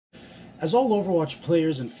As all Overwatch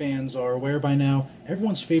players and fans are aware by now,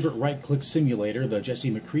 everyone's favorite right-click simulator, the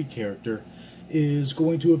Jesse McCree character, is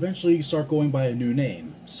going to eventually start going by a new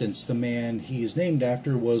name, since the man he is named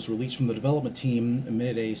after was released from the development team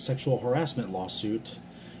amid a sexual harassment lawsuit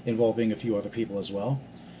involving a few other people as well.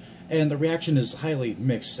 And the reaction is highly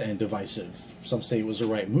mixed and divisive. Some say it was the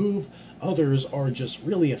right move, others are just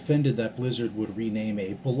really offended that Blizzard would rename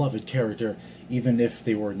a beloved character even if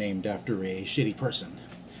they were named after a shitty person,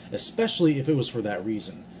 especially if it was for that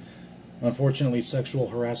reason. Unfortunately, sexual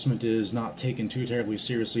harassment is not taken too terribly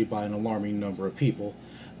seriously by an alarming number of people,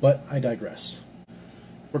 but I digress.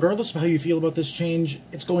 Regardless of how you feel about this change,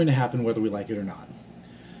 it's going to happen whether we like it or not.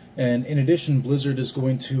 And in addition, Blizzard is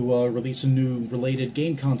going to release some new related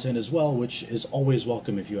game content as well, which is always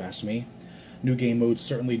welcome if you ask me. New game modes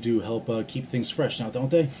certainly do help keep things fresh now,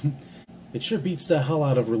 don't they? It sure beats the hell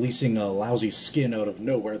out of releasing a lousy skin out of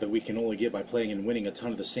nowhere that we can only get by playing and winning a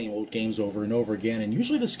ton of the same old games over and over again, and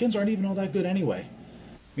usually the skins aren't even all that good anyway.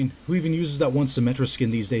 I mean, who even uses that one Symmetra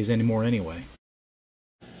skin these days anymore anyway?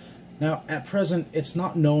 Now, at present, it's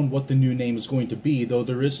not known what the new name is going to be, though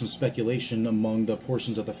there is some speculation among the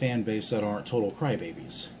portions of the fan base that aren't total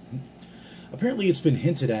crybabies. Apparently it's been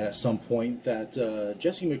hinted at some point that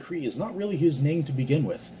Jesse McCree is not really his name to begin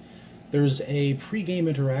with. There's a pre-game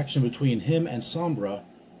interaction between him and Sombra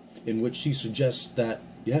in which she suggests that,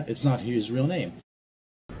 yeah, it's not his real name.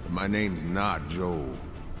 My name's not Joel.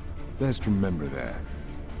 Best remember that.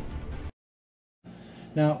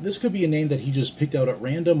 Now, this could be a name that he just picked out at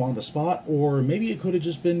random on the spot, or maybe it could have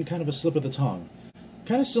just been kind of a slip of the tongue.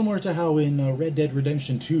 Kind of similar to how in Red Dead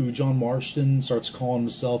Redemption 2, John Marston starts calling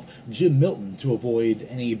himself Jim Milton to avoid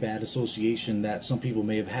any bad association that some people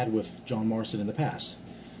may have had with John Marston in the past.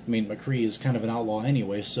 I mean, McCree is kind of an outlaw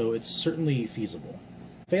anyway, so it's certainly feasible.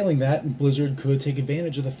 Failing that, Blizzard could take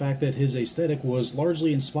advantage of the fact that his aesthetic was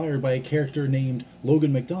largely inspired by a character named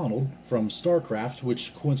Logan McDonald from StarCraft,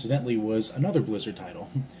 which coincidentally was another Blizzard title.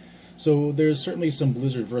 So there's certainly some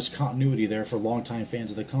Blizzard-verse continuity there for longtime fans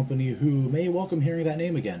of the company who may welcome hearing that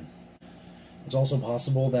name again. It's also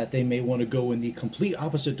possible that they may want to go in the complete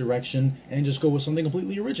opposite direction and just go with something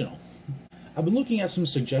completely original. I've been looking at some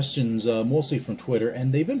suggestions, mostly from Twitter,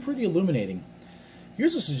 and they've been pretty illuminating.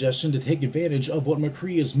 Here's a suggestion to take advantage of what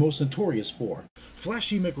McCree is most notorious for: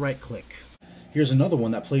 flashy McRight-click. Here's another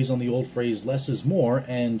one that plays on the old phrase less is more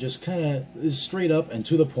and just kinda is straight up and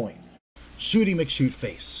to the point: Shooty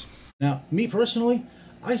McShootface. Now, me personally,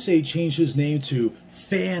 I say change his name to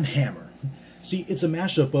Fan Hammer. See, it's a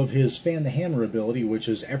mashup of his Fan the Hammer ability, which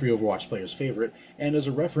is every Overwatch player's favorite, and is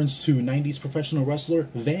a reference to 90s professional wrestler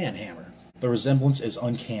Van Hammer. The resemblance is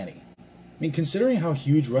uncanny. I mean, considering how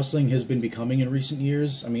huge wrestling has been becoming in recent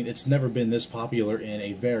years, I mean, it's never been this popular in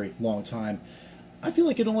a very long time. I feel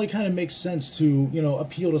like it only kind of makes sense to,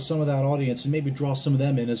 appeal to some of that audience and maybe draw some of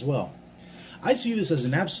them in as well. I see this as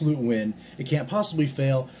an absolute win. It can't possibly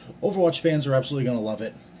fail. Overwatch fans are absolutely going to love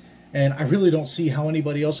it. And I really don't see how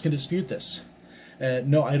anybody else can dispute this.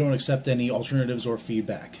 No, I don't accept any alternatives or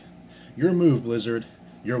feedback. Your move, Blizzard.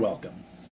 You're welcome.